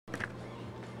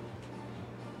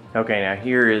Okay, now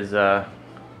here is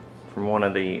from one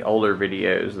of the older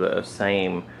videos, the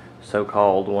same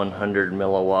so-called 100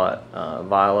 milliwatt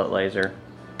violet laser.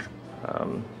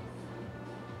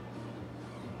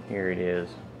 Here it is.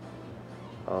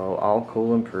 Oh, all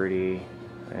cool and pretty.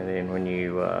 And then when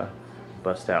you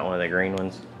bust out one of the green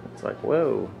ones, it's like,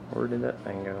 whoa, where did that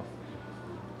thing go?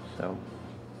 So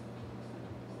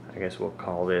I guess we'll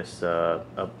call this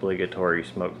obligatory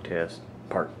smoke test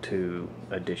part 2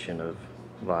 edition of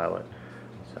violet.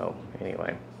 So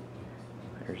anyway,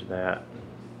 there's that.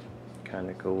 Kind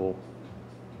of cool.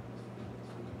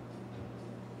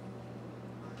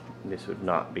 This would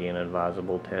not be an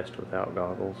advisable test without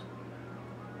goggles.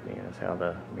 Yeah, that's how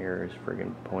the mirror is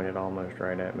friggin' pointed almost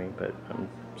right at me, but I'm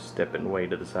stepping way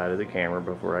to the side of the camera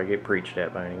before I get preached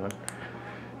at by anyone.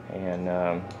 And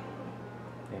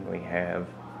then we have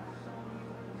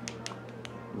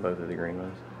both of the green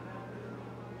ones.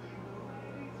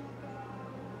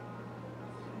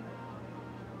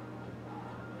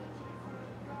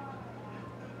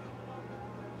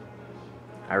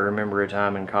 I remember a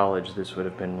time in college this would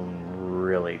have been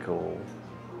really cool.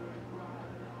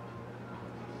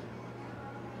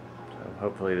 So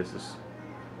hopefully this is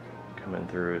coming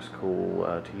through as cool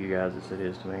to you guys as it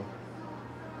is to me.